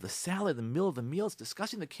fingers into the salad in the middle of the meal. It's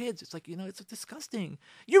disgusting the kids. It's like, it's disgusting.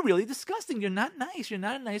 You're really disgusting. You're not nice. You're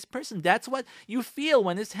not a nice person. That's what you feel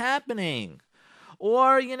when it's happening.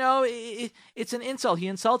 Or, it's an insult. He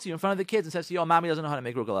insults you in front of the kids and says to you, mommy doesn't know how to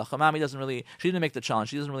make rugelach. Mommy she didn't make the challenge.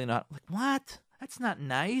 She doesn't really know how. Like, what? That's not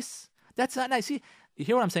nice. That's not nice. See, you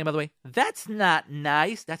hear what I'm saying, by the way? That's not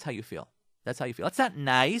nice. That's how you feel. That's how you feel. That's not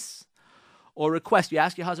nice. Or request. You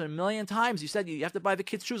ask your husband a million times. You said you have to buy the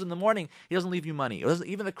kids' shoes in the morning. He doesn't leave you money.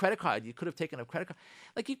 Even the credit card. You could have taken a credit card.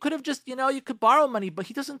 Like you could have just, you could borrow money, but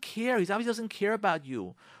he doesn't care. He obviously doesn't care about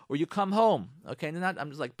you. Or you come home. Okay, and I'm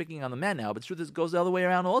just like picking on the men now, but the truth is it goes the other way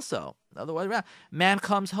around also. The other way around. Man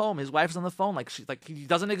comes home. His wife's on the phone. Like he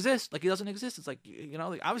doesn't exist. Like he doesn't exist. It's like,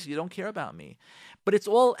 obviously you don't care about me. But it's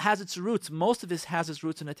all has its roots. Most of this has its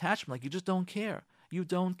roots in attachment. Like you just don't care. You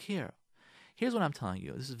don't care. Here's what I'm telling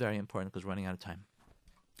you. This is very important because we're running out of time.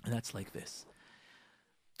 And that's like this.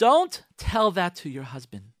 Don't tell that to your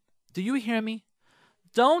husband. Do you hear me?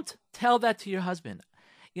 Don't tell that to your husband.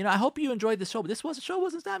 I hope you enjoyed the show, but the show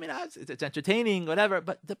wasn't that. It's entertaining, whatever,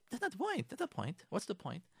 but that's not the point. That's the point. What's the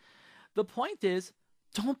point? The point is,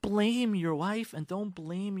 don't blame your wife and don't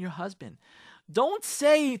blame your husband. Don't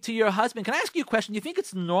say to your husband, can I ask you a question? Do you think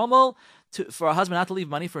it's normal for a husband not to leave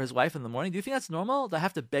money for his wife in the morning? Do you think that's normal to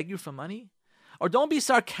have to beg you for money? Or don't be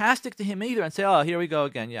sarcastic to him either and say, oh, here we go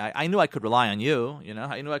again. Yeah, I knew I could rely on you.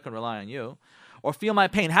 I knew I could rely on you. Or feel my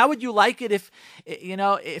pain. How would you like it if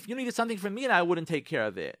you needed something from me and I wouldn't take care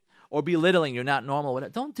of it? Or belittling, you're not normal.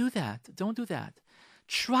 Don't do that. Don't do that.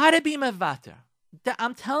 Try to be mevater.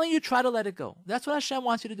 I'm telling you, try to let it go. That's what Hashem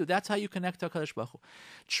wants you to do. That's how you connect to HaKadosh Baruch Hu.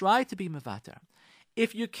 Try to be mevater.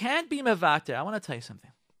 If you can't be mevater, I want to tell you something.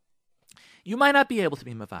 You might not be able to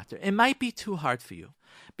be mevater. It might be too hard for you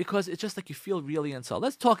because it's just like you feel really insulted.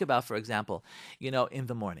 Let's talk about, for example, in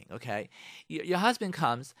the morning, okay? Your husband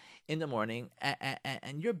comes in the morning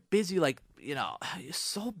and you're busy you're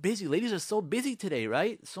so busy. Ladies are so busy today,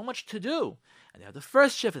 right? So much to do. And they have the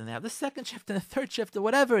first shift and they have the second shift and the third shift or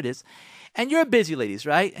whatever it is. And you're busy, ladies,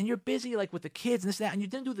 right? And you're busy with the kids and this and that. And you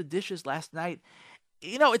didn't do the dishes last night.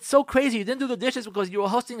 It's so crazy. You didn't do the dishes because you were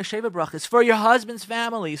hosting a Sheva Brach. It's for your husband's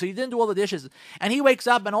family. So you didn't do all the dishes. And he wakes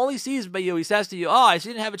up and all he sees by you, he says to you, oh, I see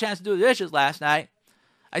you didn't have a chance to do the dishes last night.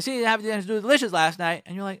 I see you didn't have a chance to do the dishes last night.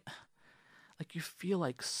 And you're like you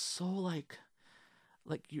feel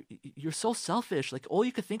you're so selfish. Like all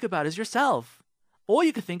you could think about is yourself. All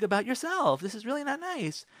you could think about yourself. This is really not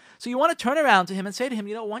nice. So you want to turn around to him and say to him,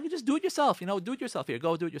 why don't you just do it yourself? Do it yourself here.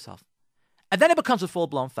 Go do it yourself. And then it becomes a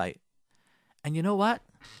full-blown fight. And you know what?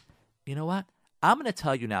 I'm going to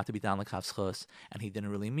tell you now to be down the kavschus, and he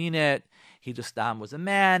didn't really mean it. He just was a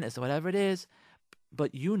man, is whatever it is.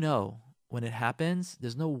 But when it happens,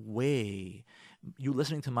 there's no way you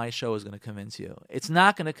listening to my show is going to convince you. It's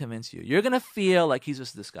not going to convince you. You're going to feel like he's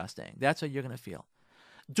just disgusting. That's what you're going to feel.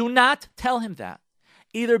 Do not tell him that.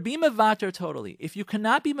 Either be mevater totally. If you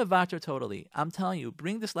cannot be mevater totally, I'm telling you,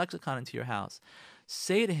 bring this lexicon into your house.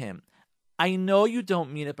 Say to him, I know you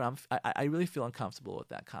don't mean it, but I really feel uncomfortable with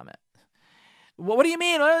that comment. What do you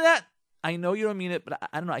mean? What is that? I know you don't mean it, but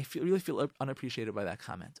I don't know. I really feel unappreciated by that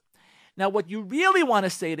comment. Now, what you really want to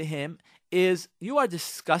say to him is, you are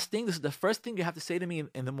disgusting. This is the first thing you have to say to me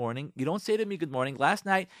in the morning. You don't say to me, good morning. Last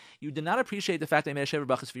night, you did not appreciate the fact that I made a Sheva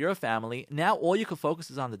Brachos for your family. Now, all you can focus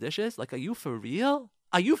is on the dishes? Are you for real?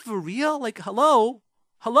 Are you for real? Hello?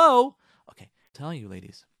 Okay, I'm telling you,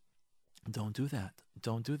 ladies, don't do that.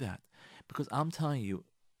 Don't do that. Because I'm telling you,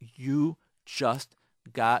 you just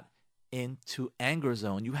got into anger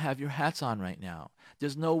zone. You have your hats on right now.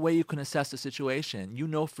 There's no way you can assess the situation. You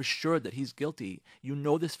know for sure that he's guilty. You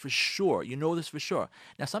know this for sure.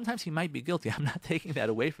 Now, sometimes he might be guilty. I'm not taking that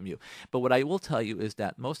away from you. But what I will tell you is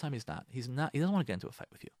that most time he's not. He doesn't want to get into a fight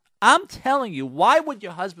with you. I'm telling you, why would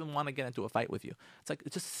your husband want to get into a fight with you?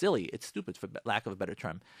 It's just silly. It's stupid, for lack of a better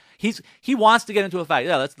term. He wants to get into a fight.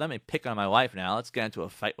 Yeah, let me pick on my wife now. Let's get into a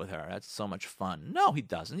fight with her. That's so much fun. No, he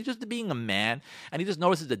doesn't. He's just being a man, and he just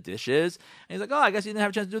notices the dishes, and he's like, oh, I guess he didn't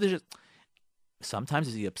have a chance to do the dishes. Sometimes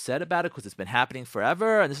is he upset about it because it's been happening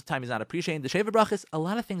forever, and this time he's not appreciating the Sheva Brachos? A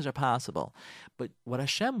lot of things are possible. But what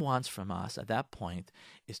Hashem wants from us at that point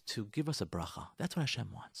is to give us a bracha. That's what Hashem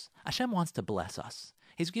wants. Hashem wants to bless us.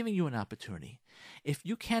 He's giving you an opportunity. If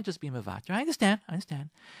you can't just be mevater, I understand.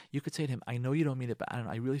 You could say to him, I know you don't mean it, but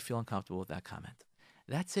I really feel uncomfortable with that comment.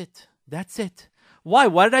 That's it. Why?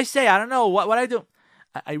 What did I say? I don't know. What did I do?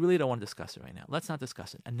 I really don't want to discuss it right now. Let's not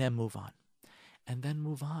discuss it. And then move on.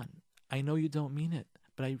 I know you don't mean it,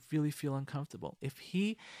 but I really feel uncomfortable. If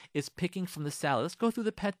he is picking from the salad, let's go through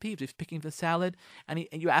the pet peeves. If he's picking the salad and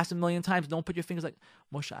you ask him a million times, don't put your fingers like,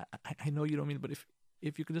 Moshe, I know you don't mean it, but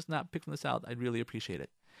if you could just not pick from the salad, I'd really appreciate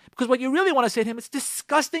it. Because what you really want to say to him, it's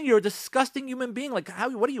disgusting. You're a disgusting human being. Like,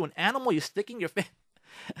 what are you, an animal? You're sticking your face.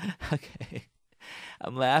 Okay.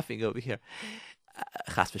 I'm laughing over here.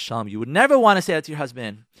 Chas v'shalom, you would never want to say that to your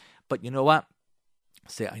husband. But you know what?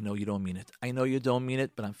 Say, I know you don't mean it. I know you don't mean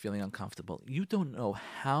it, but I'm feeling uncomfortable. You don't know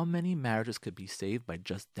how many marriages could be saved by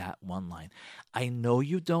just that one line. I know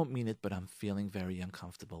you don't mean it, but I'm feeling very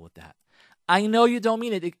uncomfortable with that. I know you don't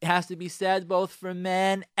mean it. It has to be said both for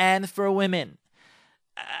men and for women.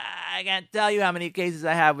 I can't tell you how many cases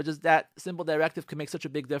I have where just that simple directive can make such a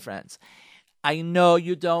big difference. I know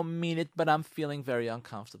you don't mean it, but I'm feeling very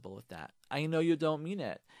uncomfortable with that. I know you don't mean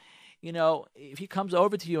it. You know, if he comes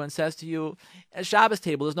over to you and says to you, at Shabbos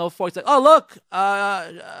table, there's no forks. Like, oh, look,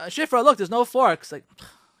 Shifra, look, there's no forks. Like,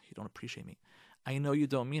 you don't appreciate me. I know you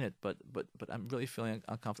don't mean it, but I'm really feeling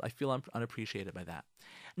uncomfortable. I feel unappreciated by that.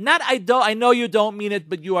 Not I know you don't mean it,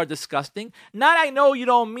 but you are disgusting. Not I know you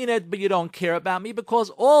don't mean it, but you don't care about me, because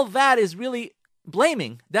all that is really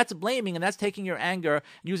blaming. That's blaming, and that's taking your anger,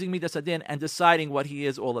 using me as a din, and deciding what he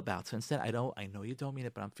is all about. So instead, I know you don't mean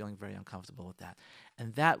it, but I'm feeling very uncomfortable with that.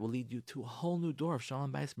 And that will lead you to a whole new door of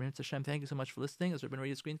Shalom Bayis Mirin Hashem. Thank you so much for listening. It's Rabbi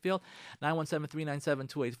Yitz Greenfield,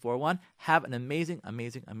 917-397-2841. Have an amazing,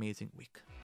 amazing, amazing week.